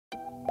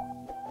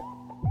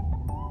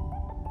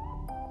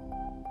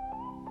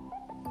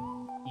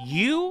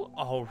You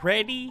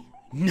already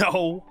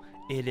know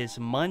it is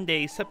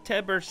Monday,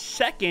 September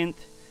 2nd,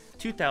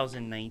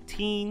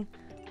 2019.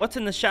 What's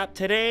in the shop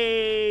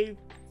today?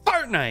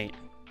 Fortnite.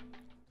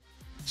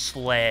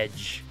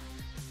 Sledge.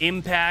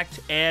 Impact,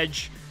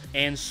 Edge,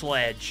 and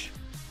Sledge.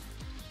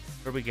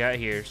 What we got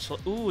here?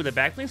 Ooh, the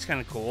backblink's kind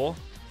of cool.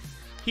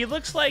 He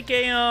looks like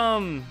a,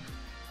 kind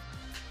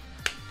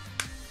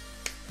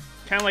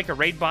of like a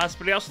raid boss,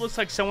 but he also looks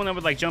like someone that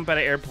would, like, jump out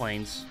of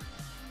airplanes.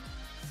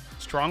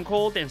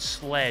 Stronghold and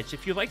Sledge.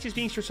 If you like these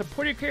beings to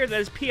support your character, that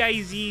is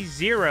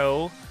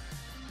PIZO.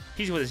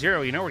 PIZO with a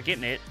 0, you know we're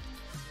getting it.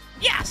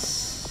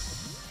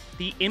 Yes!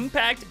 The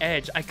Impact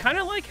Edge. I kind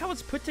of like how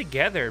it's put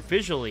together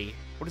visually.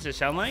 What does it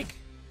sound like?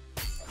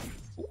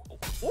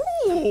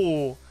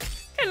 Ooh!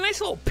 Got a nice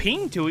little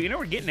ping to it, you know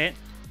we're getting it.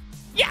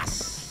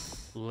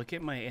 Yes! Look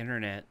at my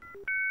internet.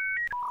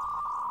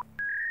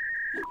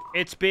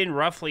 It's been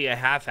roughly a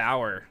half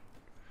hour.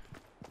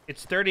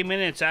 It's 30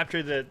 minutes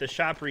after the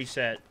shop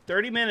reset.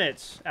 30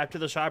 minutes after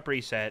the shop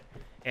reset.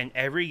 And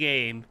every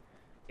game,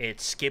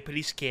 it's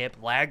skippity skip,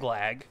 lag,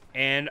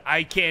 and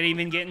I can't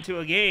even get into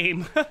a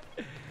game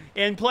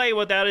and play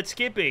without it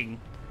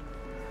skipping.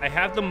 I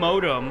have the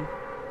modem,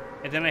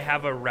 and then I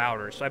have a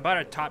router. So I bought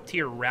a top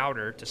tier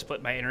router to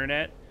split my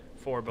internet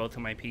for both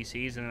of my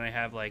PCs, and then I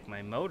have like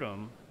my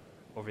modem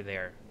over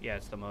there. Yeah,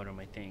 it's the modem,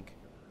 I think.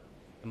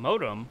 The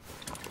modem,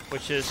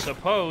 which is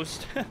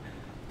supposed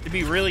to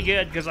be really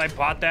good because I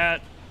bought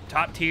that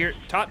top tier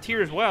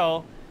as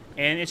well,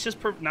 and it's just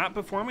not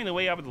performing the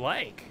way I would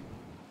like.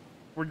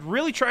 We're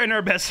really trying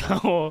our best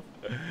though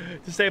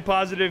to stay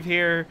positive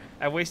here.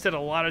 I've wasted a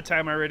lot of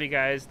time already,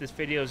 guys. This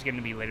video is going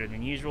to be later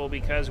than usual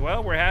because,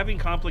 well, we're having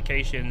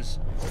complications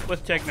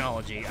with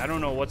technology. I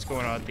don't know what's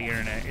going on with the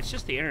internet. It's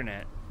just the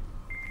internet.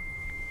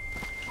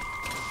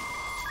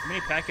 How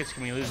many packets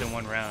can we lose in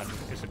one round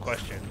is the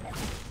question.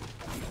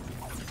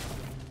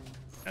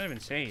 Kind of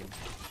insane.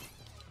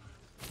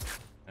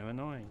 I'm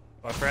annoying.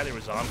 Oh, I forgot there were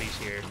zombies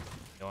here.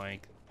 Yoink.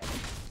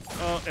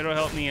 Oh, it'll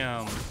help me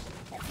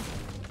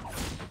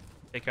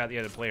take out the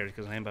other players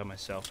because I am by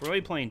myself. We're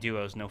really playing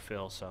duos, no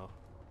fill, so.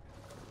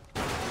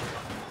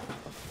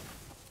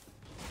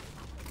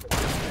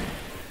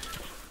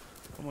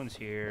 Someone's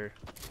here.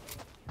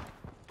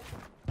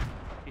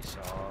 He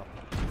saw.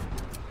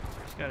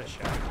 He's got a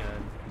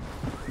shotgun.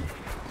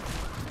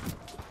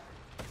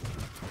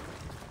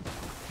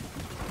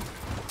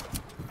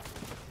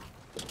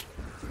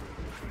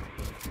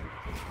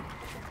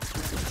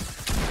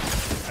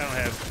 I don't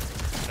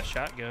have a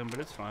shotgun, but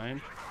it's fine.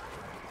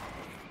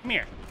 Come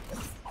here.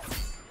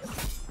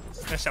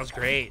 That sounds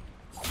great.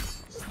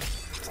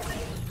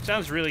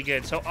 Sounds really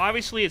good. So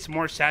obviously it's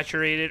more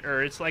saturated,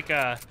 or it's like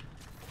a...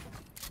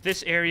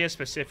 This area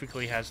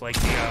specifically has like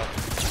the...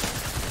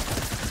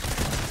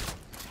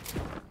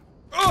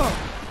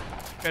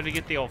 Oh! Gotta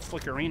get the old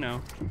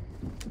flickerino.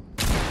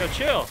 Yo,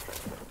 chill.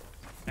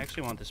 I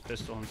actually want this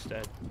pistol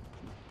instead.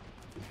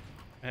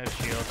 I have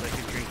shields I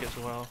can drink as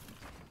well.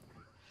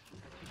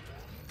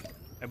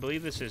 I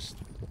believe this is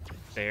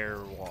their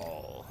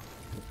wall.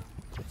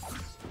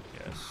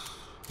 Yes,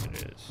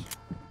 it is.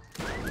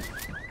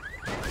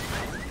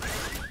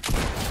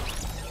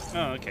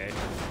 Oh, okay.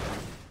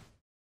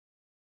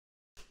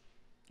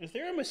 Is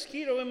there a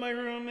mosquito in my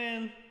room,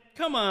 man?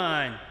 Come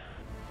on!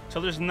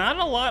 So there's not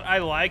a lot I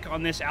like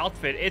on this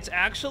outfit. It's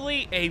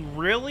actually a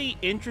really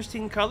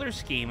interesting color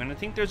scheme, and I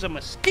think there's a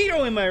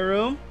mosquito in my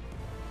room.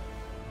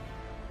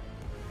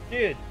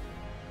 Dude,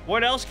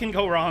 what else can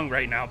go wrong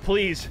right now?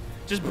 Please.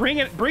 Just bring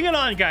it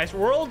on, guys.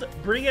 World,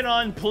 bring it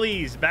on,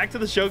 please. Back to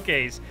the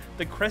showcase.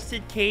 The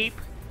crested cape,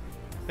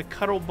 the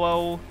cuddle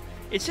bow.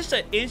 It's just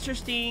an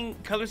interesting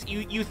color.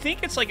 You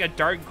think it's like a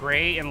dark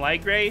gray and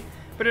light gray,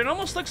 but it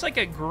almost looks like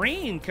a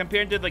green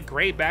compared to the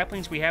gray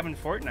backblinks we have in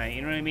Fortnite.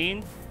 You know what I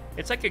mean?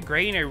 It's like a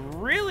gray and a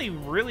really,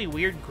 really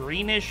weird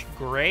greenish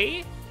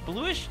gray,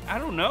 bluish. I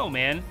don't know,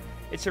 man.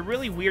 It's a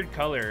really weird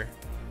color.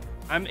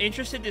 I'm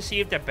interested to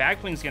see if the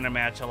backblink's gonna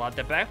match a lot.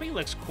 The backblink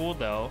looks cool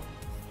though.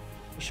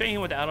 I'll show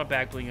you without a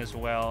backbling as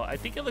well. I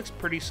think it looks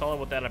pretty solid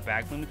without a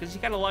backbling because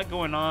he's got a lot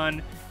going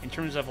on in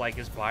terms of like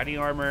his body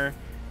armor.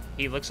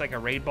 He looks like a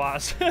raid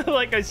boss,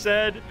 like I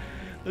said.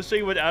 Let's show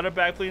you without a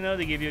backbling though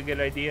to give you a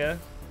good idea.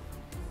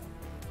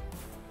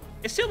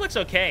 It still looks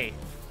okay.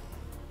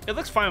 It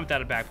looks fine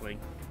without a backbling.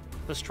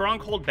 The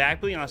Stronghold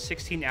backbling on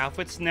 16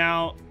 outfits.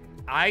 Now,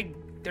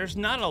 there's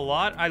not a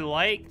lot I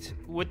liked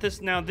with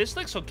this. Now, this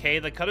looks okay.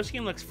 The color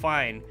scheme looks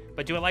fine.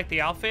 But do I like the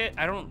outfit?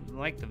 I don't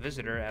like the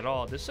visitor at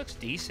all. This looks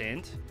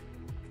decent.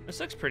 This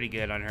looks pretty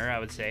good on her, I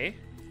would say.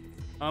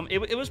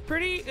 It's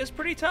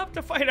pretty tough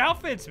to find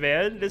outfits,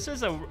 man. It's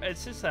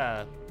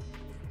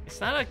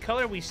not a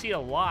color we see a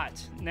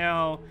lot.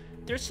 Now,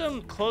 there's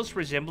some close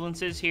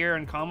resemblances here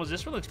in combos.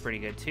 This one looks pretty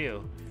good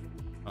too.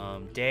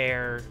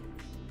 Dare,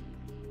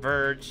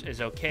 Verge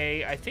is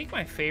okay. I think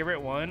my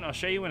favorite one, I'll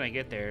show you when I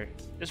get there.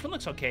 This one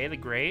looks okay, the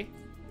gray.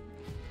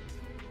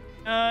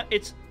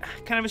 It's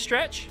kind of a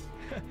stretch.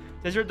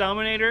 Desert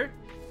Dominator,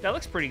 that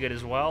looks pretty good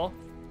as well.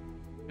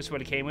 This is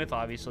what it came with,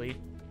 obviously.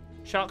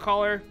 Shot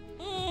caller,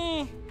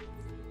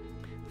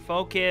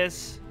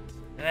 focus.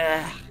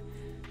 Ugh.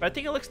 But I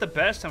think it looks the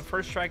best on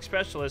First Strike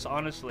Specialist,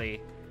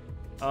 honestly.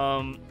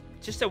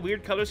 Just a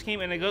weird color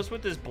scheme, and it goes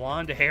with this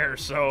blonde hair,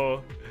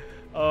 so...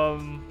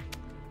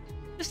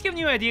 just giving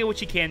you an idea what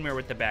you can wear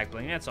with the back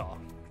bling, that's all.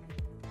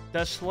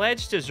 Does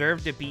Sledge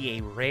deserve to be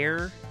a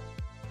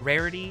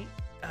rarity?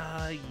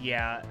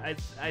 Yeah,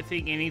 I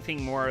think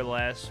anything more or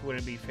less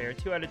wouldn't be fair.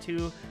 2 out of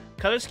 2.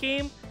 Color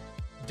scheme,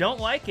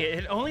 don't like it.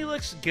 It only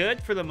looks good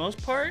for the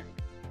most part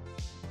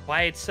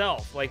by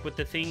itself, like with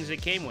the things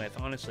it came with,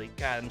 honestly.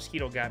 God, the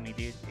mosquito got me,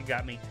 dude. It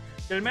got me.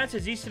 Did it match a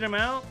decent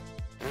amount?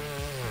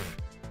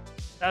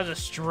 That was a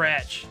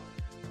stretch.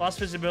 Lost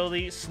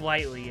visibility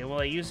slightly, and will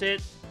I use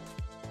it?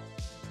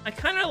 I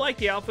kind of like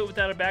the outfit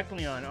without a back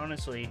bling on,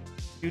 honestly.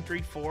 2,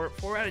 3,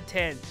 4 out of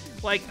 10.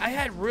 Like, I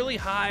had really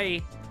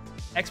high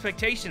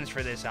expectations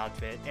for this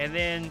outfit, and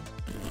then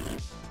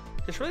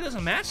this really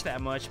doesn't match that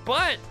much.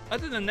 But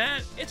other than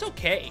that, it's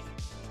okay.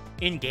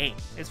 In game,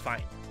 it's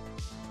fine.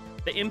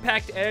 The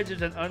impact edge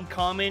is an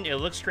uncommon. It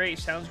looks great,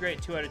 sounds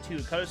great. 2 out of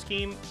 2. Color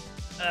scheme,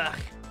 ugh.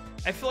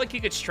 I feel like you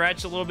could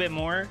stretch a little bit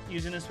more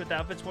using this with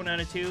outfits. 1 out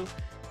of 2.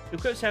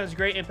 Equip sounds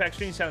great. Impact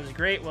string sounds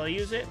great. Will I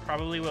use it?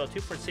 Probably will. 2,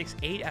 4, 6,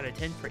 8 out of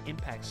 10 for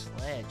impact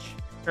sledge.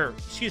 Or,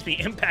 excuse me,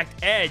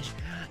 impact edge.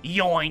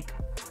 Yoink.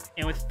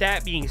 And with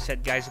that being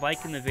said, guys,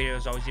 liking the video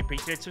is always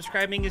appreciated.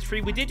 Subscribing is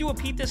free. We did do a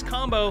Pete This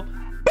combo.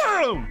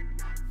 Boom!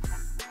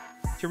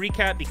 To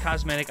recap, the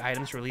cosmetic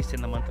items released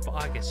in the month of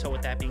August. So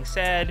with that being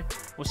said,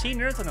 we'll see you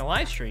nerds on the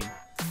live stream.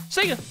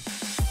 See ya!